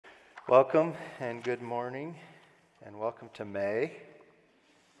Welcome and good morning, and welcome to May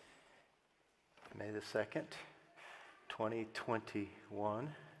the 2nd, 2021.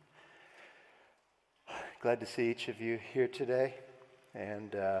 Glad to see each of you here today.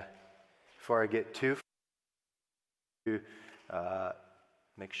 And before I get too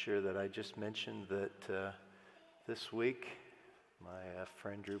make sure that I just mentioned that this week my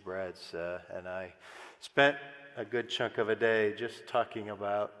friend Drew Brads and I spent a good chunk of a day just talking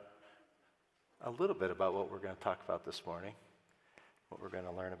about a little bit about what we're going to talk about this morning, what we're going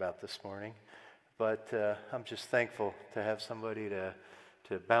to learn about this morning. But I'm just thankful to have somebody to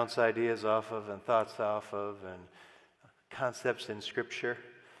bounce ideas off of and thoughts off of and concepts in Scripture.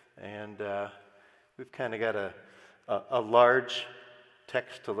 And we've kind of got a large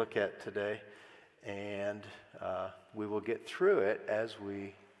text to look at today, and we will get through it as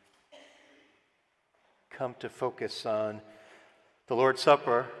we come to focus on the Lord's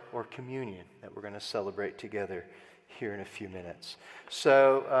Supper, or communion, that we're going to celebrate together here in a few minutes.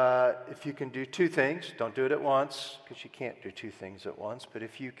 So if you can do two things, don't do it at once, because you can't do two things at once, but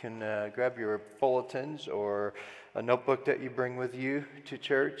if you can grab your bulletins or a notebook that you bring with you to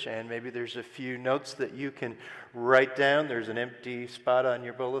church, and maybe there's a few notes that you can write down. There's an empty spot on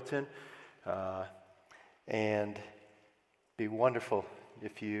your bulletin, and be wonderful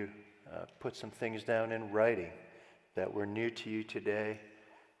if you put some things down in writing that were new to you today,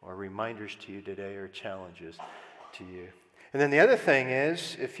 or reminders to you today, or challenges to you. And then the other thing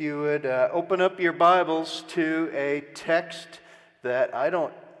is, if you would open up your Bibles to a text that I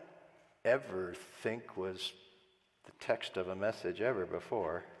don't ever think was the text of a message ever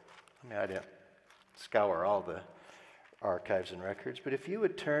before. I mean, I didn't scour all the archives and records, but if you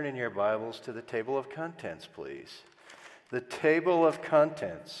would turn in your Bibles to the table of contents, please. The table of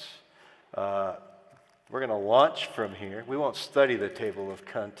contents. We're going to launch from here. We won't study the table of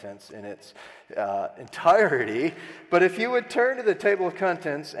contents in its entirety, but if you would turn to the table of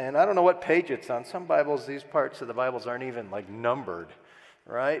contents, and I don't know what page it's on. Some Bibles, these parts of the Bibles aren't even like numbered,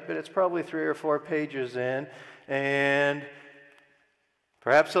 right? But it's probably 3 or 4 pages in, and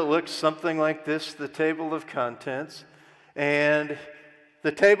perhaps it looks something like this, the table of contents. And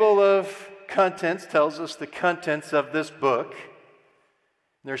the table of contents tells us the contents of this book.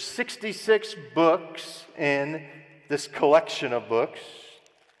 There's 66 books in this collection of books.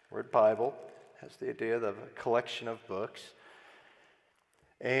 The word Bible has the idea of a collection of books.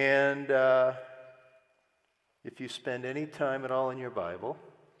 And if you spend any time at all in your Bible,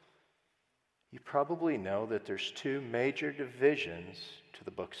 you probably know that there's 2 major divisions to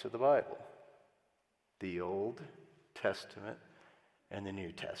the books of the Bible: the Old Testament and the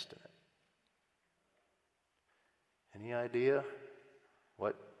New Testament. Any idea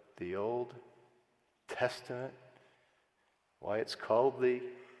what the Old Testament, why it's called the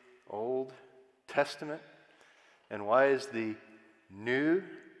Old Testament, and why is the New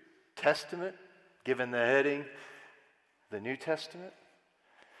Testament given the heading the New Testament?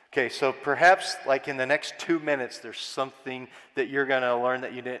 Okay, so perhaps like in the next 2 minutes there's something that you're going to learn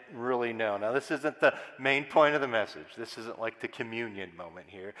that you didn't really know. Now this isn't the main point of the message. This isn't like the communion moment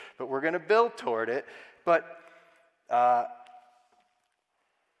here, but we're going to build toward it. But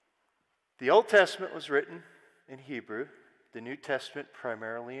the Old Testament was written in Hebrew, the New Testament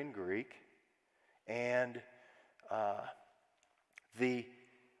primarily in Greek, and the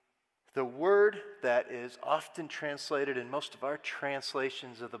word that is often translated in most of our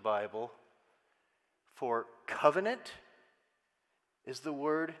translations of the Bible for covenant is the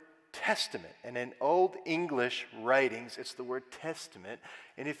word testament. And in Old English writings, it's the word testament.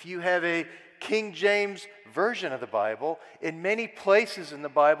 And if you have a King James version of the Bible, in many places in the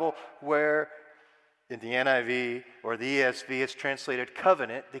Bible where in the NIV or the ESV it's translated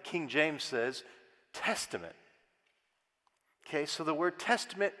covenant, the King James says testament. Okay, so the word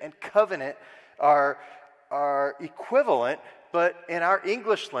testament and covenant are equivalent, but in our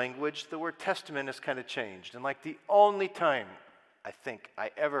English language, the word testament has kind of changed. And like the only time I think I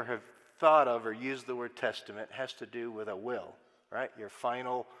ever have thought of or used the word testament has to do with a will, right? Your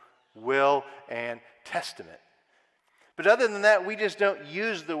final will and testament. But other than that, we just don't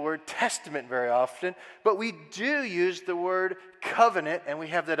use the word testament very often, but we do use the word covenant, and we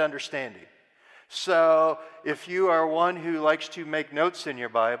have that understanding. So if you are one who likes to make notes in your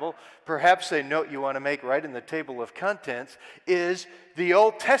Bible, perhaps a note you want to make right in the table of contents is the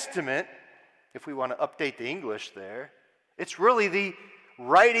Old Testament. If we want to update the English there, it's really the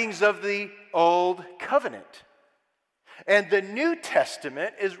writings of the Old Covenant. And the New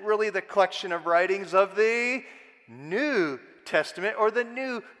Testament is really the collection of writings of the New Testament or the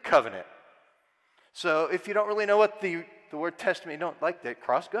New Covenant. So if you don't really know what the the word testament, you don't like that,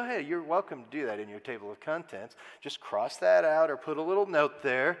 go ahead. You're welcome to do that in your table of contents. Just cross that out or put a little note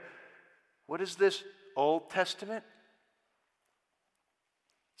there. What is this Old Testament?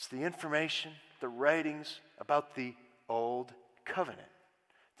 It's the information, the writings about the Old Covenant.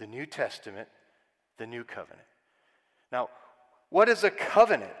 The New Testament, the New Covenant. Now, what is a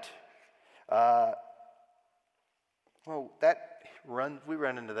covenant? We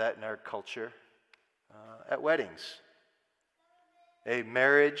run into that in our culture at weddings. A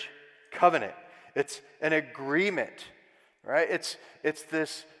marriage covenant. It's an agreement, right? It's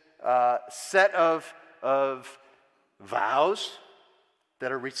this set of vows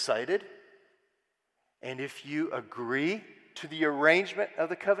that are recited. And if you agree to the arrangement of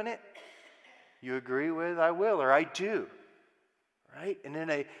the covenant, you agree with I will or I do, right? And in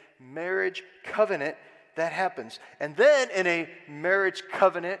a marriage covenant, that happens. And then in a marriage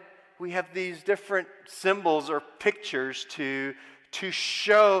covenant, we have these different symbols or pictures to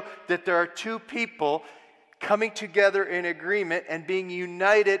show that there are two people coming together in agreement and being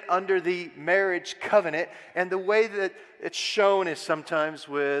united under the marriage covenant. And the way that it's shown is sometimes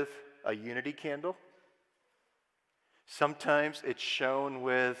with a unity candle. Sometimes it's shown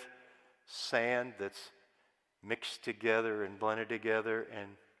with sand that's mixed together and blended together and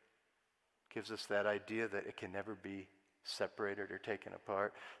gives us that idea that it can never be separated or taken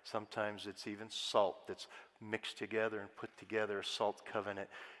apart. Sometimes it's even salt that's mixed together and put together, a salt covenant,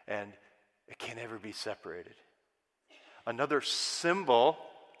 and it can never be separated. Another symbol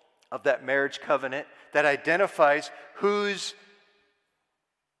of that marriage covenant that identifies who's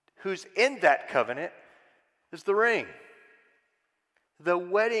in that covenant is the ring, the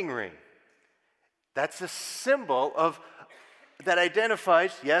wedding ring. That's a symbol that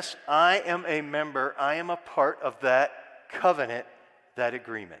identifies, yes, I am a member, I am a part of that covenant, that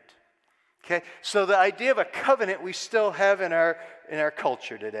agreement. Okay, so the idea of a covenant we still have in our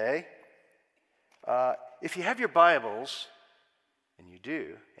culture today. If you have your Bibles, and you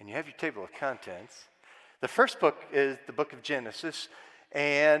do, and you have your table of contents, the first book is the book of Genesis,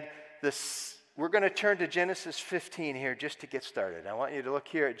 and we're going to turn to Genesis 15 here just to get started. I want you to look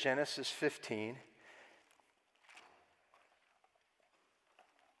here at Genesis 15.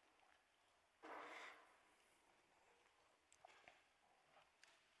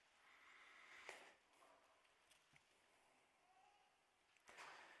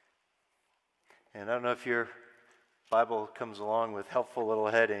 And I don't know if your Bible comes along with helpful little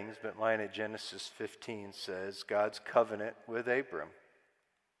headings, but mine at Genesis 15 says, God's covenant with Abram.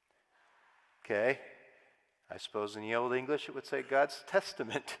 Okay? I suppose in the Old English it would say God's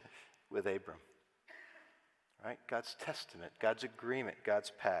testament with Abram. Right? God's testament, God's agreement,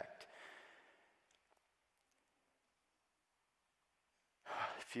 God's pact.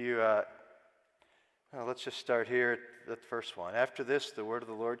 Let's just start here at the first one. After this, the word of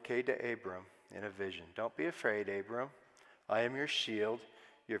the Lord came to Abram in a vision. Don't be afraid, Abram. I am your shield,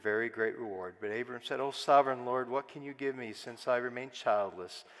 your very great reward. But Abram said, O sovereign Lord, what can you give me since I remain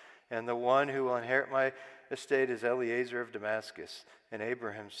childless? And the one who will inherit my estate is Eliezer of Damascus. And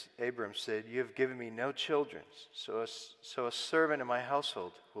Abram said, you have given me no children, so a servant in my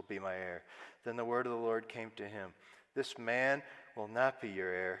household will be my heir. Then the word of the Lord came to him. This man will not be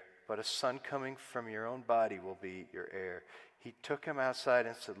your heir, but a son coming from your own body will be your heir. He took him outside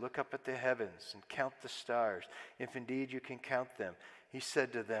and said, look up at the heavens and count the stars, if indeed you can count them. He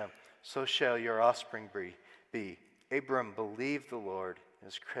said to them, so shall your offspring be. Abram believed the Lord, and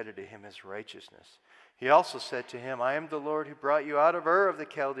was credited him as righteousness. He also said to him, I am the Lord who brought you out of Ur of the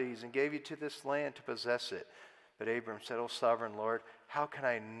Chaldees and gave you to this land to possess it. But Abram said, O sovereign Lord, how can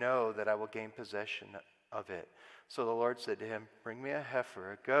I know that I will gain possession of it? So the Lord said to him, bring me a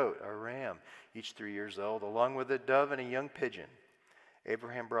heifer, a goat, a ram, each 3 years old, along with a dove and a young pigeon.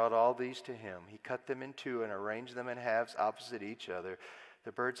 Abraham brought all these to him. He cut them in two and arranged them in halves opposite each other.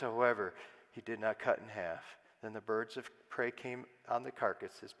 The birds, however, he did not cut in half. Then the birds of prey came on the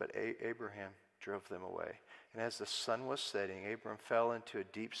carcasses, but Abraham drove them away. And as the sun was setting, Abram fell into a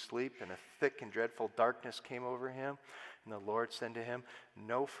deep sleep, and a thick and dreadful darkness came over him. And the Lord said to him,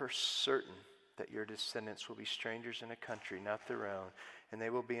 know for certain that your descendants will be strangers in a country not their own, and they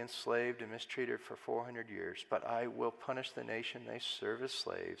will be enslaved and mistreated for 400 years. But I will punish the nation they serve as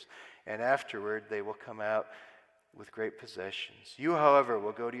slaves, and afterward they will come out with great possessions. You, however,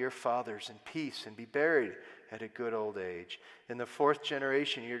 will go to your fathers in peace and be buried at a good old age. In the 4th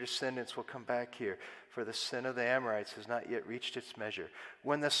generation, your descendants will come back here, for the sin of the Amorites has not yet reached its measure.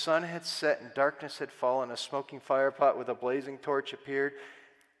 When the sun had set and darkness had fallen, a smoking firepot with a blazing torch appeared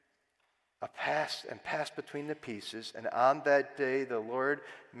passed between the pieces, and on that day the Lord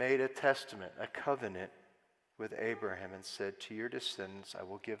made a testament, a covenant with Abraham and said, to your descendants I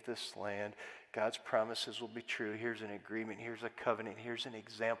will give this land. God's promises will be true. Here's an agreement. Here's a covenant. Here's an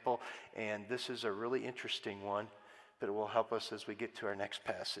example. And this is a really interesting one, but it will help us as we get to our next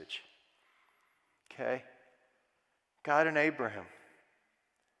passage. Okay? God and Abraham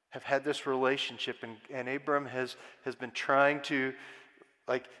have had this relationship, and Abraham has been trying to,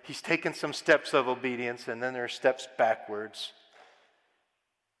 he's taken some steps of obedience, and then there are steps backwards.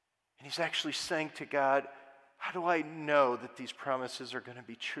 And he's actually saying to God, how do I know that these promises are going to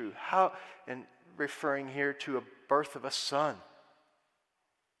be true? How, and referring here to a birth of a son.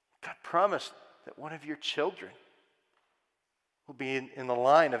 God promised that one of your children will be in the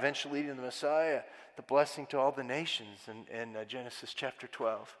line eventually leading the Messiah, the blessing to all the nations in Genesis chapter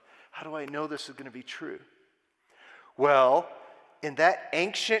 12. How do I know this is going to be true? Well, in that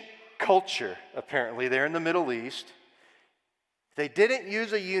ancient culture, apparently, there in the Middle East, they didn't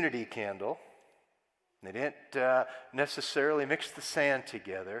use a unity candle. They didn't necessarily mix the sand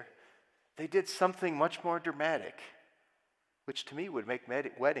together. They did something much more dramatic, which to me would make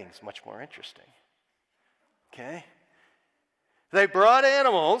weddings much more interesting. Okay? They brought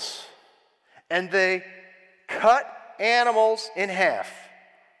animals, and they cut animals in half,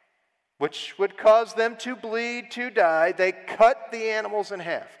 which would cause them to bleed, to die. They cut the animals in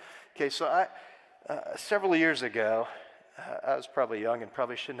half. Okay, so several years ago, I was probably young and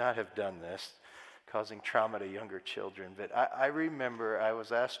probably should not have done this, causing trauma to younger children. But I remember I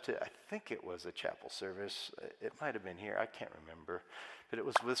was asked to, I think it was a chapel service. It might have been here. I can't remember. But it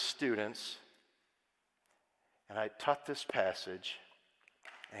was with students. And I taught this passage.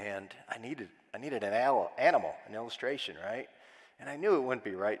 And I needed an animal, an illustration, right? And I knew it wouldn't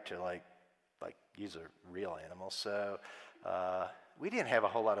be right to like use a real animal. So we didn't have a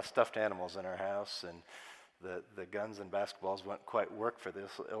whole lot of stuffed animals in our house. And the guns and basketballs wouldn't quite work for this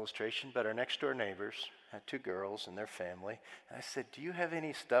illustration, but our next door neighbors had two girls and their family. And I said, do you have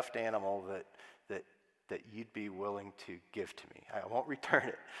any stuffed animal that you'd be willing to give to me? I won't return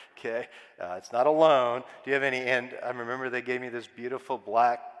it, okay? It's not a loan. Do you have any? And I remember they gave me this beautiful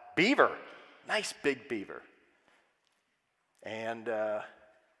black beaver, nice big beaver. And of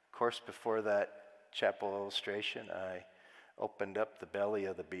course, before that chapel illustration, I opened up the belly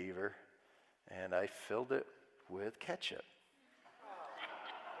of the beaver and I filled it with ketchup.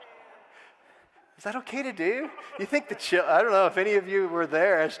 Is that okay to do? You think I don't know if any of you were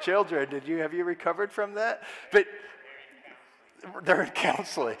there as children. Have you recovered from that? But they're in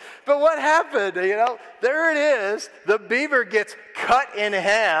counseling. But what happened? There it is. The beaver gets cut in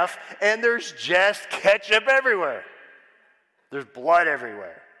half, and there's just ketchup everywhere. There's blood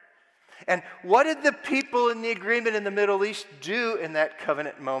everywhere. And what did the people in the agreement in the Middle East do in that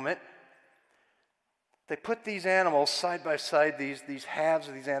covenant moment? They put these animals side by side, these halves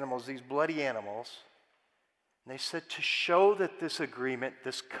of these animals, these bloody animals. And they said to show that this agreement,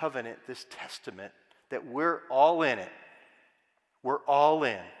 this covenant, this testament, that we're all in it, we're all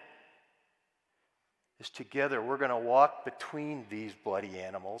in, is together we're going to walk between these bloody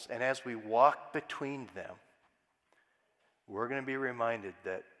animals. And as we walk between them, we're going to be reminded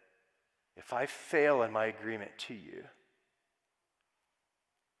that if I fail in my agreement to you,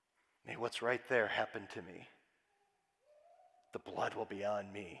 may what's right there happen to me. The blood will be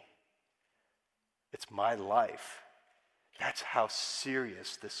on me. It's my life. That's how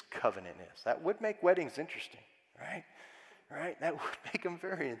serious this covenant is. That would make weddings interesting, right? Right? That would make them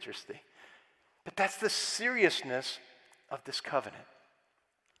very interesting. But that's the seriousness of this covenant.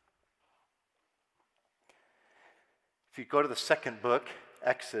 If you go to the second book,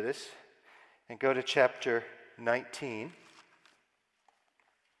 Exodus, and go to chapter 19,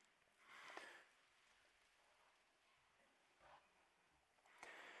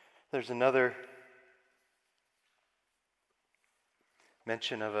 there's another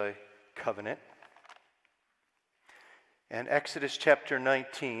mention of a covenant. And Exodus chapter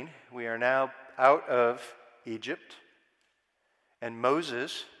 19, we are now out of Egypt, and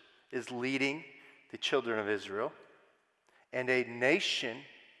Moses is leading the children of Israel, and a nation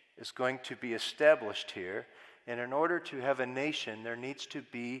is going to be established here. And in order to have a nation, there needs to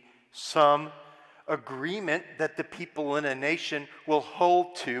be some agreement that the people in a nation will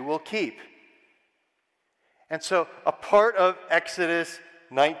hold to, will keep. And so a part of Exodus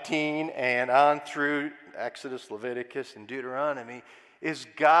 19 and on through Exodus, Leviticus, and Deuteronomy is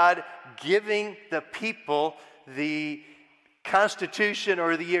God giving the people the constitution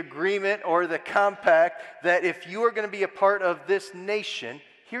or the agreement or the compact that if you are going to be a part of this nation,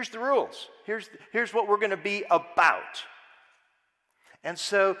 here's the rules. Here's what we're going to be about. And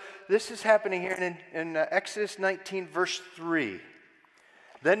so this is happening here in Exodus 19, verse 3.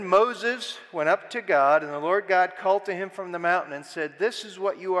 Then Moses went up to God, and the Lord God called to him from the mountain and said, "This is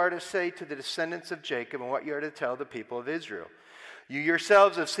what you are to say to the descendants of Jacob and what you are to tell the people of Israel. You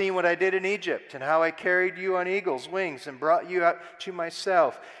yourselves have seen what I did in Egypt and how I carried you on eagle's wings and brought you out to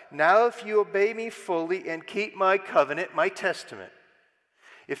myself. Now if you obey me fully and keep my covenant, my testament,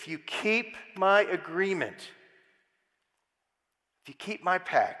 if you keep my agreement, if you keep my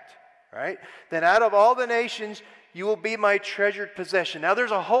pact, right, then out of all the nations you will be my treasured possession." Now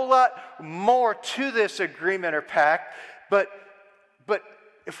there's a whole lot more to this agreement or pact, but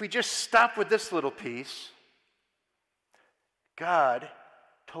if we just stop with this little piece, God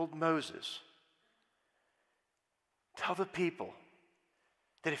told Moses, tell the people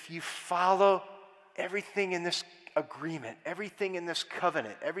that if you follow everything in this agreement, everything in this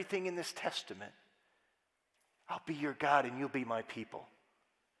covenant, everything in this testament, I'll be your God and you'll be my people.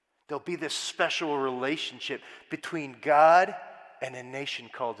 There'll be this special relationship between God and a nation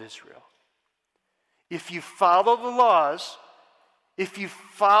called Israel. If you follow the laws, if you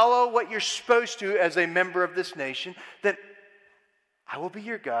follow what you're supposed to as a member of this nation, then I will be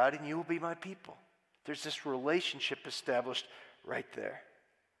your God and you will be my people. There's this relationship established right there.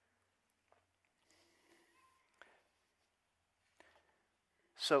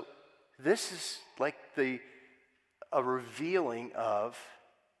 So this is like a revealing of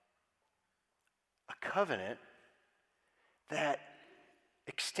a covenant that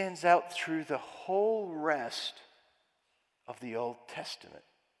extends out through the whole rest of the Old Testament.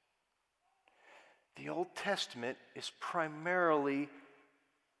 The Old Testament is primarily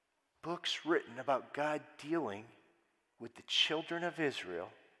books written about God dealing with the children of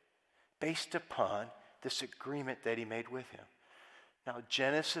Israel based upon this agreement that he made with him. Now,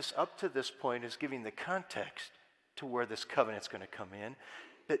 Genesis up to this point is giving the context to where this covenant's going to come in.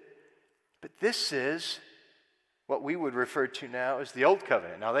 But this is what we would refer to now as the Old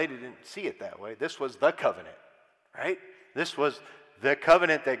Covenant. Now, they didn't see it that way. This was the covenant, right? This was the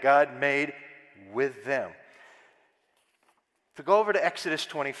covenant that God made with them. So go over to Exodus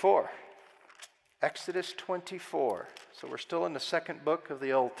 24. Exodus 24. So we're still in the second book of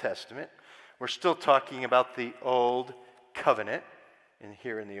the Old Testament. We're still talking about the Old Covenant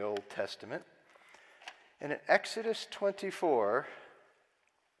here in the Old Testament. And in Exodus 24,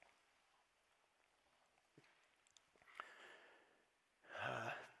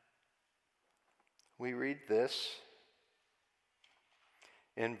 we read this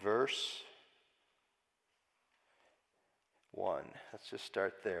in verse 1. Let's just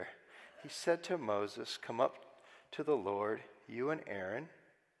start there. He said to Moses, "Come up to the Lord, you and Aaron,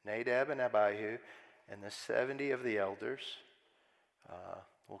 Nadab and Abihu, and the 70 of the elders."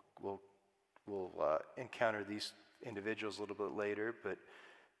 We'll encounter these individuals a little bit later, but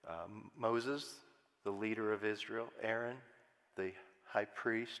Moses, the leader of Israel, Aaron, the high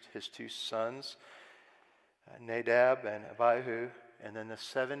priest, his two sons, Nadab and Abihu, and then the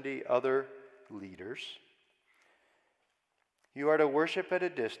 70 other leaders. You are to worship at a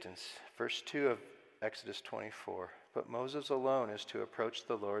distance. Verse 2 of Exodus 24. But Moses alone is to approach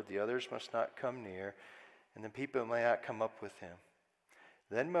the Lord. The others must not come near, and the people may not come up with him.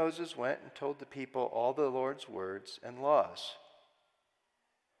 Then Moses went and told the people all the Lord's words and laws.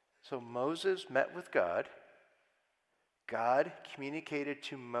 So Moses met with God. God communicated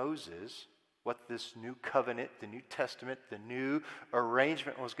to Moses what this new covenant, the New Testament, the new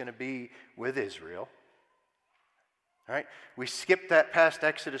arrangement was going to be with Israel. All right, we skipped that past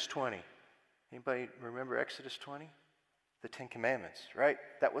Exodus 20. Anybody remember Exodus 20? The Ten Commandments, right?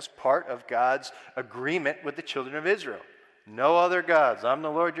 That was part of God's agreement with the children of Israel. No other gods. I'm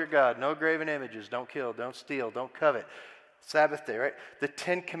the Lord your God. No graven images. Don't kill. Don't steal. Don't covet. Sabbath day, right? The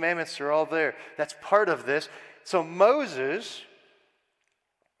Ten Commandments are all there. That's part of this. So Moses,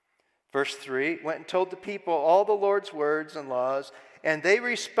 verse 3, went and told the people all the Lord's words and laws, and they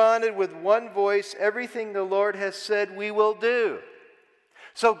responded with one voice, "Everything the Lord has said we will do."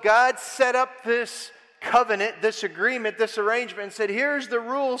 So God set up this covenant, this agreement, this arrangement, and said, here's the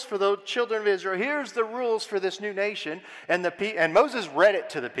rules for the children of Israel. Here's the rules for this new nation. And Moses read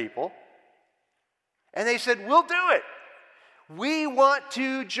it to the people. And they said, we'll do it. We want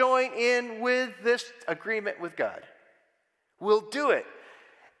to join in with this agreement with God. We'll do it.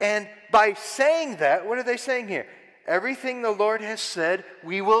 And by saying that, what are they saying here? Everything the Lord has said,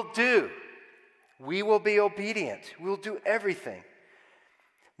 we will do. We will be obedient. We'll do everything.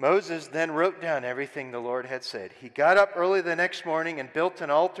 Moses then wrote down everything the Lord had said. He got up early the next morning and built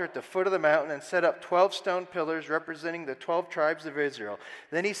an altar at the foot of the mountain and set up 12 stone pillars representing the 12 tribes of Israel.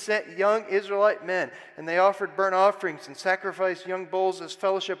 Then he sent young Israelite men, and they offered burnt offerings and sacrificed young bulls as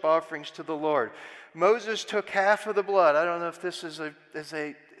fellowship offerings to the Lord. Moses took half of the blood. I don't know if this is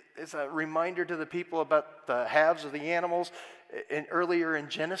a reminder to the people about the halves of the animals earlier in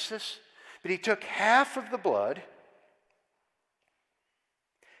Genesis. But he took half of the blood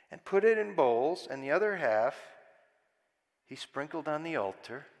and put it in bowls, and the other half he sprinkled on the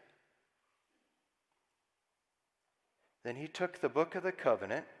altar. Then he took the book of the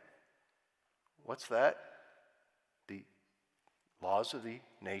covenant. What's that? The laws of the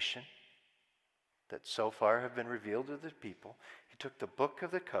nation that so far have been revealed to the people. He took the book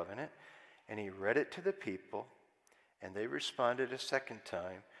of the covenant and he read it to the people, and they responded a second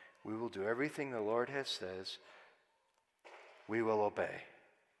time, "We will do everything the Lord has says. We will obey."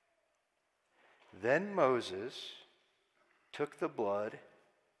 Then Moses took the blood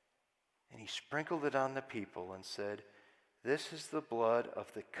and he sprinkled it on the people and said, "This is the blood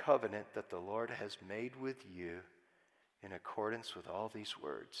of the covenant that the Lord has made with you in accordance with all these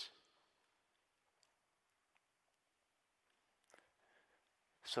words."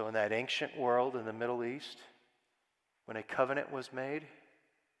 So in that ancient world in the Middle East, when a covenant was made, it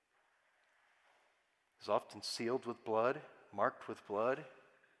was often sealed with blood, marked with blood.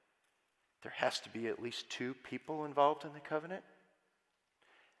 There has to be at least 2 people involved in the covenant.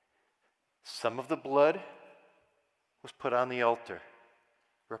 Some of the blood was put on the altar,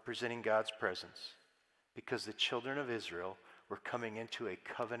 representing God's presence, because the children of Israel were coming into a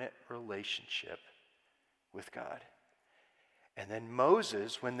covenant relationship with God. And then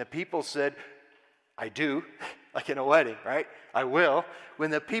Moses, when the people said, "I do," like in a wedding, right? "I will."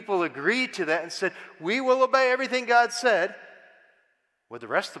 When the people agreed to that and said, "We will obey everything God said," where'd the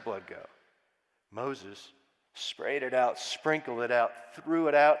rest of the blood go? Moses sprayed it out, sprinkled it out, threw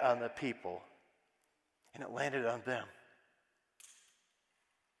it out on the people, and it landed on them.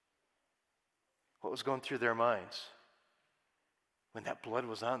 What was going through their minds when that blood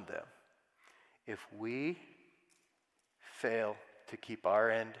was on them? If we fail to keep our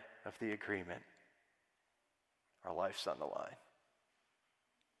end of the agreement, our life's on the line.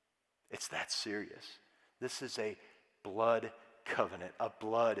 It's that serious. This is a blood covenant, a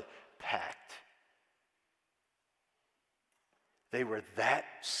blood pact. They were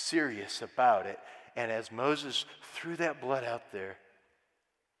that serious about it. And as Moses threw that blood out there,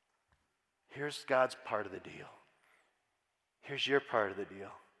 here's God's part of the deal. Here's your part of the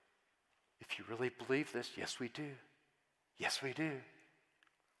deal. If you really believe this, yes, we do. Yes, we do.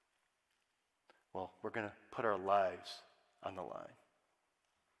 Well, we're going to put our lives on the line.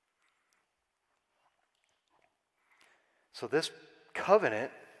 So this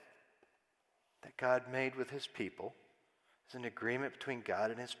covenant that God made with his people is an agreement between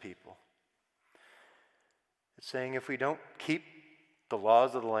God and his people. It's saying if we don't keep the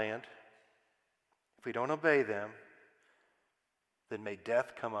laws of the land, if we don't obey them, then may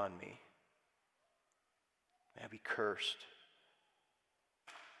death come on me. May I be cursed.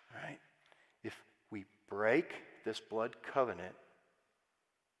 All right? If we break this blood covenant,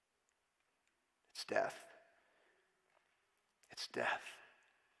 it's death. It's death.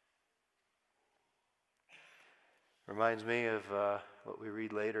 Reminds me of what we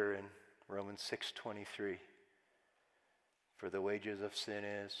read later in Romans 6:23. For the wages of sin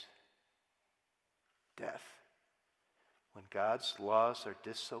is death. When God's laws are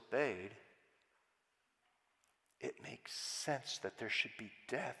disobeyed, it makes sense that there should be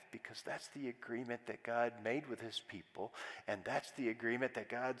death, because that's the agreement that God made with his people, and that's the agreement that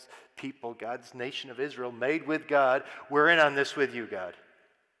God's people, God's nation of Israel, made with God. We're in on this with you, God.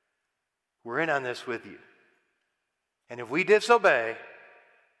 We're in on this with you. And if we disobey,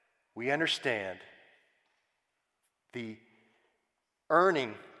 we understand the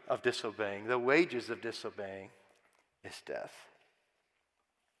earning of disobeying, the wages of disobeying is death.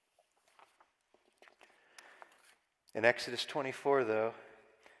 In Exodus 24, though,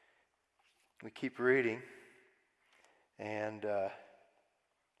 we keep reading, and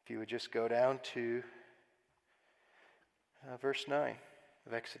if you would just go down to verse 9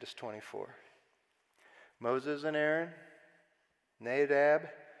 of Exodus 24. Moses and Aaron, Nadab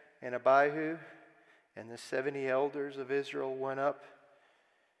and Abihu, and the 70 elders of Israel went up,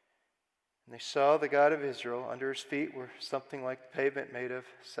 and they saw the God of Israel. Under his feet were something like pavement made of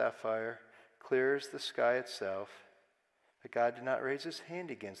sapphire, clear as the sky itself. But God did not raise his hand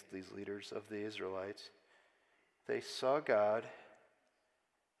against these leaders of the Israelites. They saw God,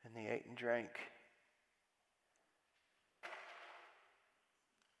 and they ate and drank.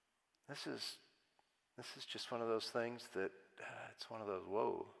 This is just one of those things that it's one of those,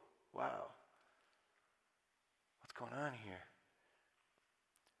 whoa, wow. What's going on here?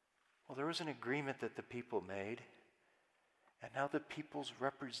 Well, there was an agreement that the people made, and now the people's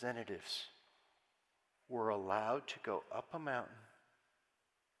representatives were allowed to go up a mountain,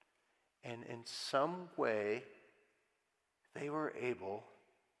 and in some way they were able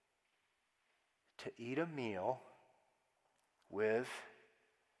to eat a meal with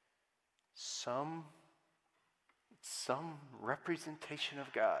some representation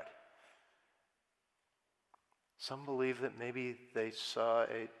of God. Some believe that maybe they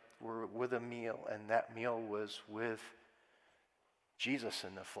were with a meal, and that meal was with Jesus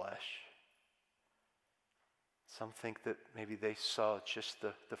in the flesh. Some think that maybe they saw just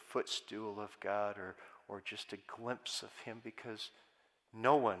the footstool of God, or just a glimpse of him, because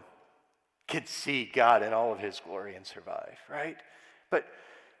no one can see God in all of his glory and survive, right? But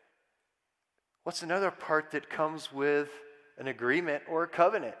what's another part that comes with an agreement or a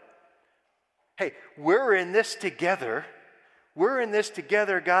covenant? Hey, we're in this together. We're in this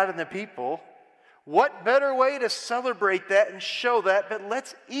together, God and the people. What better way to celebrate that and show that? But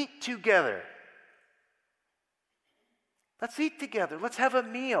let's eat together. Let's eat together. Let's have a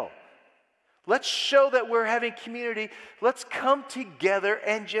meal. Let's show that we're having community. Let's come together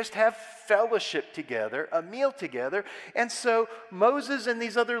and just have fellowship together, a meal together. And so Moses and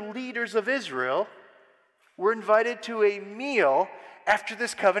these other leaders of Israel were invited to a meal after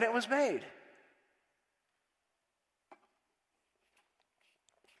this covenant was made.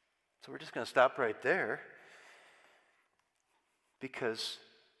 So we're just going to stop right there, because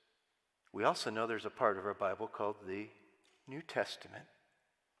we also know there's a part of our Bible called the New Testament,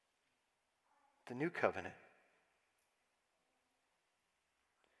 the New Covenant.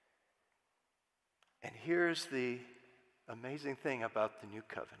 And here's the amazing thing about the New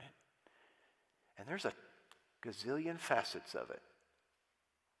Covenant. And there's a gazillion facets of it.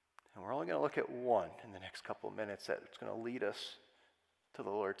 And we're only going to look at one in the next couple of minutes that's going to lead us to the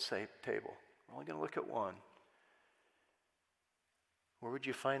Lord's table. We're only going to look at one. Where would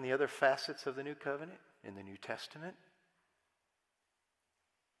you find the other facets of the New Covenant? In the New Testament.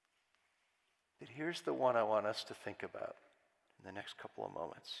 But here's the one I want us to think about in the next couple of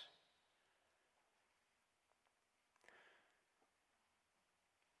moments.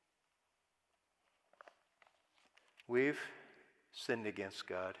 We've sinned against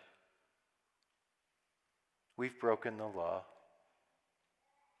God. We've broken the law.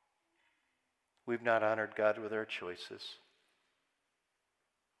 We've not honored God with our choices.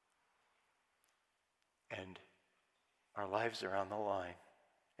 And our lives are on the line,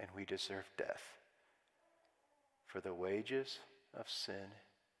 and we deserve death. For the wages of sin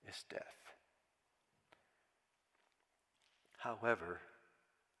is death. However,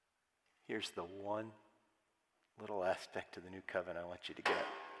 here's the one little aspect of the new covenant I want you to get.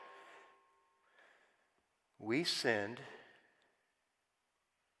 We sinned,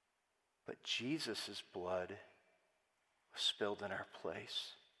 but Jesus' blood was spilled in our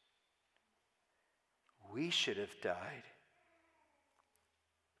place. We should have died,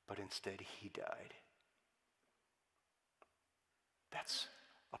 but instead he died. That's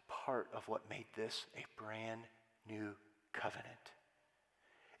a part of what made this a brand new covenant.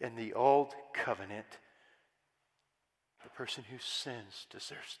 In the old covenant, the person who sins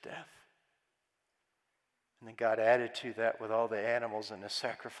deserves death. And then God added to that with all the animals and the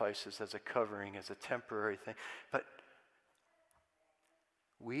sacrifices as a covering, as a temporary thing. But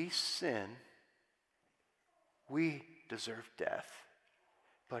we sin, we deserve death.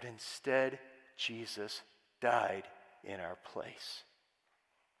 But instead, Jesus died in our place.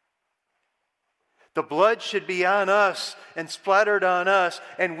 The blood should be on us and splattered on us,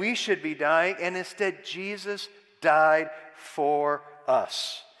 and we should be dying, and instead Jesus died for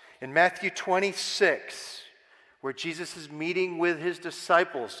us. In Matthew 26, where Jesus is meeting with his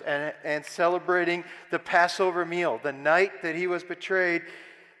disciples and celebrating the Passover meal, the night that he was betrayed,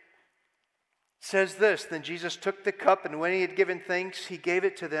 says this, "Then Jesus took the cup, and when he had given thanks, he gave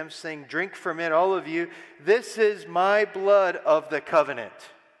it to them, saying, 'Drink from it, all of you. This is my blood of the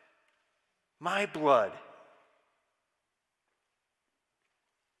covenant.'" My blood. It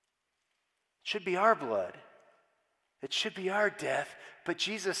should be our blood. It should be our death. But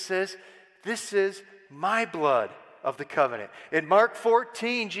Jesus says, "This is my blood of the covenant." In Mark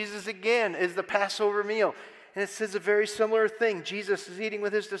 14, Jesus again is the Passover meal. And it says a very similar thing. Jesus is eating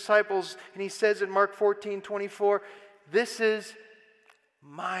with his disciples, and he says in Mark 14:24, "This is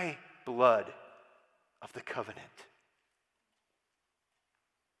my blood of the covenant."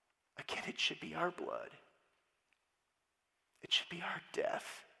 Again, it should be our blood. It should be our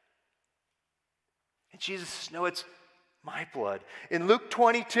death. And Jesus says, "No, it's my blood." In Luke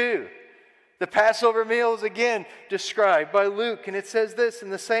 22, The Passover meal is again described by Luke, and it says this: in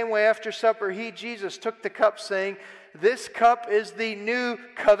the same way after supper, he, Jesus, took the cup, saying, "This cup is the new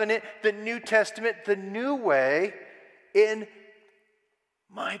covenant, the New Testament, the new way in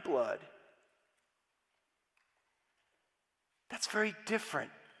my blood." That's very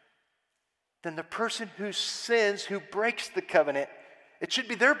different than the person who sins, who breaks the covenant. It should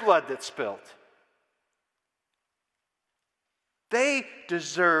be their blood that's spilled. They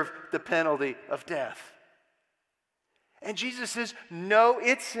deserve the penalty of death. And Jesus says, no,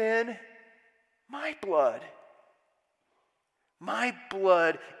 it's in my blood. My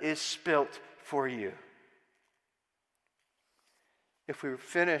blood is spilt for you. If we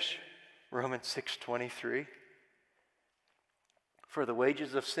finish Romans 6:23, for the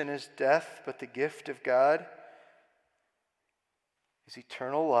wages of sin is death, but the gift of God is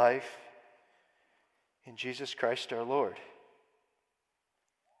eternal life in Jesus Christ our Lord.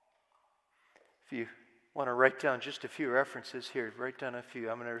 If you want to write down just a few references here, write down a few.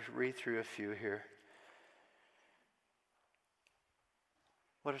 I'm going to read through a few here.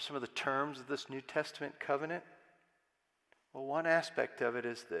 What are some of the terms of this New Testament covenant? Well, one aspect of it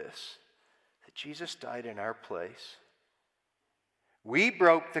is this: that Jesus died in our place. We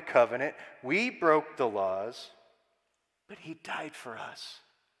broke the covenant, we broke the laws, but he died for us.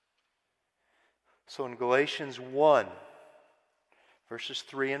 So in Galatians 1, verses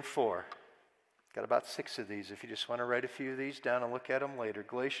 3 and 4, got about 6 of these if you just want to write a few of these down and look at them later.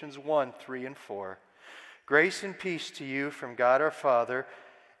 Galatians 1, 3 and 4. Grace and peace to you from God our Father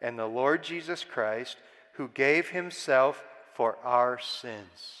and the Lord Jesus Christ, who gave himself for our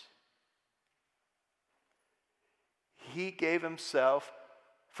sins. He gave himself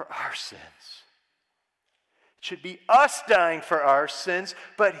for our sins. It should be us dying for our sins,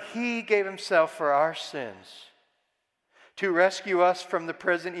 but he gave himself for our sins, to rescue us from the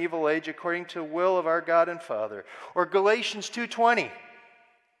present evil age according to the will of our God and Father. Or Galatians 2:20.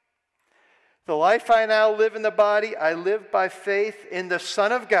 The life I now live in the body, I live by faith in the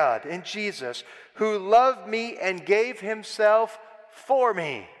Son of God, in Jesus, who loved me and gave himself for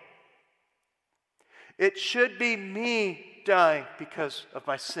me. It should be me dying because of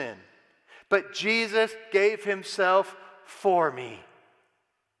my sin, but Jesus gave himself for me.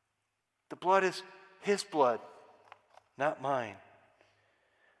 The blood is his blood, not mine.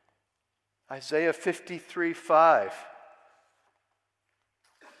 Isaiah 53:5.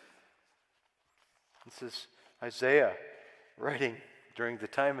 This is Isaiah writing during the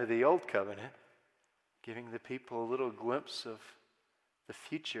time of the Old Covenant, giving the people a little glimpse of the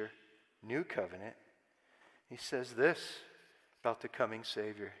future New Covenant. He says this about the coming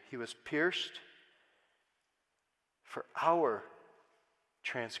Savior: he was pierced for our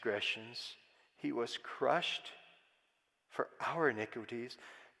transgressions, he was crushed for our iniquities.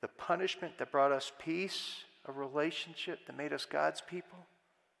 The punishment that brought us peace, a relationship that made us God's people,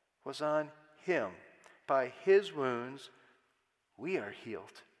 was on him. By his wounds, we are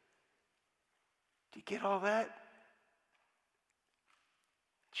healed. Do you get all that?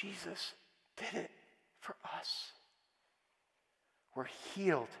 Jesus did it for us. We're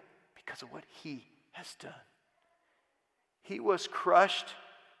healed because of what he has done. He was crushed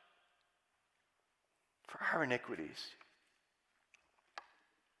for our iniquities.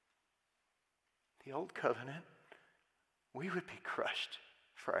 The old covenant, we would be crushed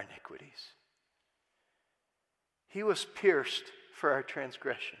for our iniquities. He was pierced for our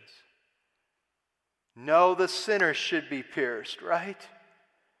transgressions. No, the sinner should be pierced, right?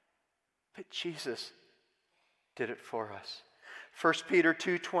 But Jesus did it for us. 1 Peter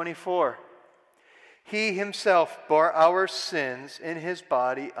 2:24. He himself bore our sins in his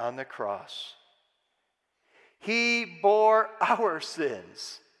body on the cross. He bore our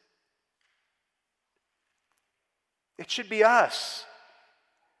sins. It should be us.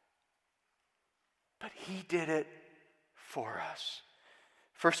 But he did it for us.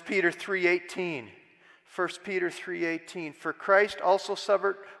 1 Peter 3:18. 1 Peter 3:18. For Christ also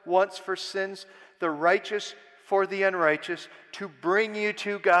suffered once for sins, the righteous for the unrighteous, to bring you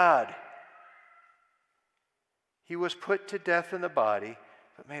to God. He was put to death in the body,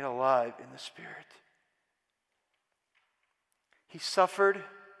 but made alive in the spirit. He suffered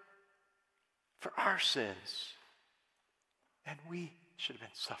for our sins, and we should have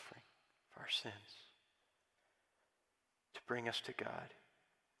been suffering for our sins to bring us to God.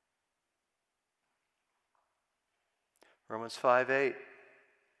 Romans 5:8.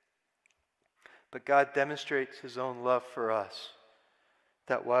 But God demonstrates his own love for us,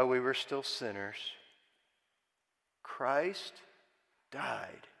 that while we were still sinners, Christ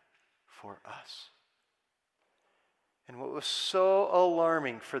died for us. And what was so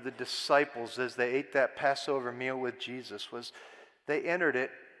alarming for the disciples as they ate that Passover meal with Jesus was they entered it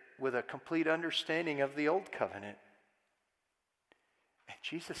with a complete understanding of the old covenant. And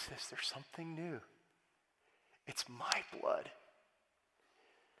Jesus says, there's something new. It's my blood.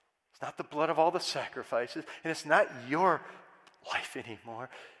 It's not the blood of all the sacrifices, and it's not your life anymore.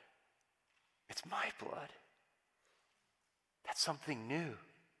 It's my blood. That's something new.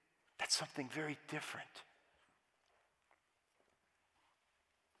 That's something very different.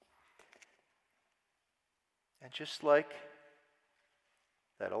 And just like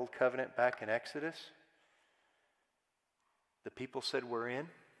that old covenant back in Exodus, the people said, we're in.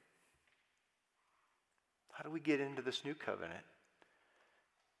 How do we get into this new covenant?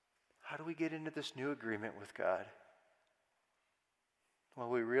 How do we get into this new agreement with God? Well,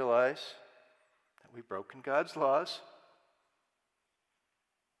 we realize that we've broken God's laws.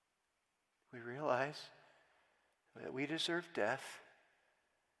 We realize that we deserve death.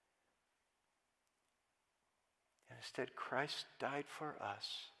 And instead, Christ died for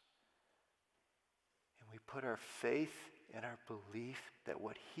us. And we put our faith and our belief that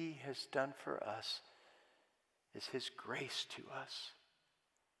what he has done for us is his grace to us.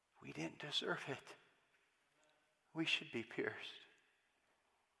 We didn't deserve it. We should be pierced.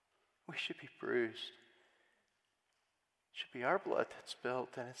 We should be bruised. It should be our blood that's spilled,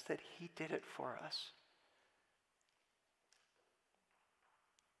 and instead he did it for us.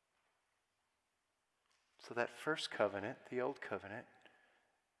 So that first covenant, the old covenant,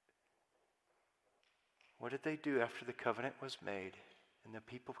 what did they do after the covenant was made and the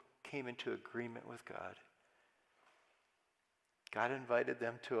people came into agreement with God? God invited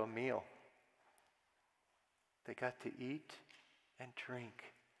them to a meal. They got to eat and drink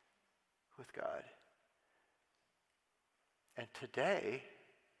with God. And today,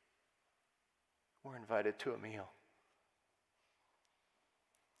 we're invited to a meal.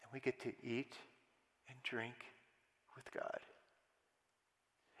 And we get to eat and drink with God.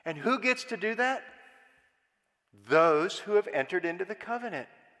 And who gets to do that? Those who have entered into the covenant.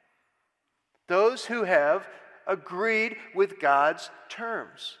 Those who have agreed with God's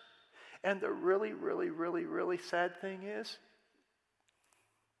terms. And the really sad thing is,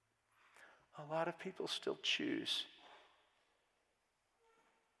 a lot of people still choose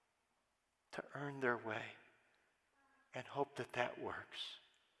to earn their way and hope that that works.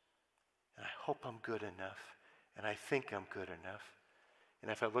 And I hope I'm good enough. And I think I'm good enough.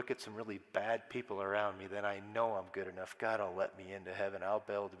 And if I look at some really bad people around me, then I know I'm good enough. God will let me into heaven. I'll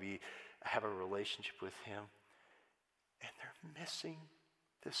be able to have a relationship with him. And they're missing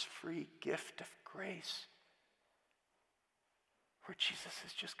this free gift of grace where Jesus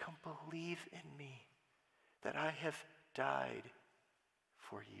says, just come believe in me that I have died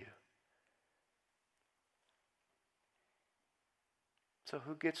for you. So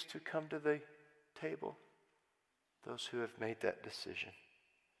who gets to come to the table? Those who have made that decision.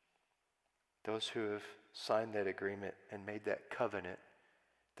 Those who have signed that agreement and made that covenant,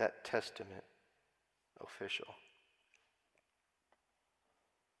 that testament official.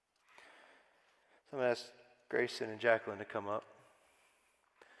 So I'm going to ask Grayson and Jacqueline to come up.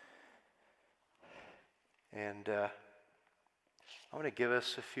 And I want to give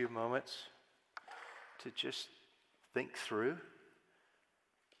us a few moments to just think through.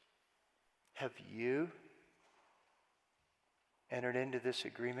 Have you entered into this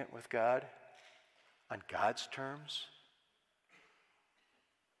agreement with God on God's terms?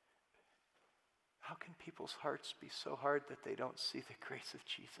 How can people's hearts be so hard that they don't see the grace of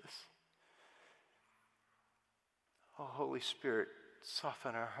Jesus? Oh, Holy Spirit,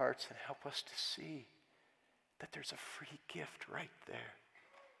 soften our hearts and help us to see that there's a free gift right there.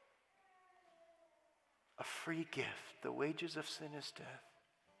 A free gift. The wages of sin is death.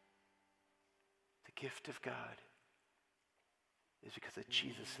 The gift of God is because of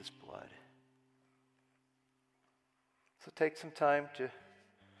Jesus' blood. So take some time to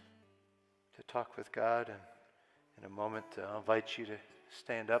talk with God, and in a moment I'll invite you to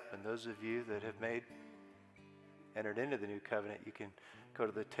stand up, and those of you that have entered into the new covenant, you can go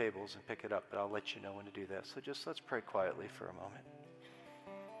to the tables and pick it up, but I'll let you know when to do that. So just let's pray quietly for a moment.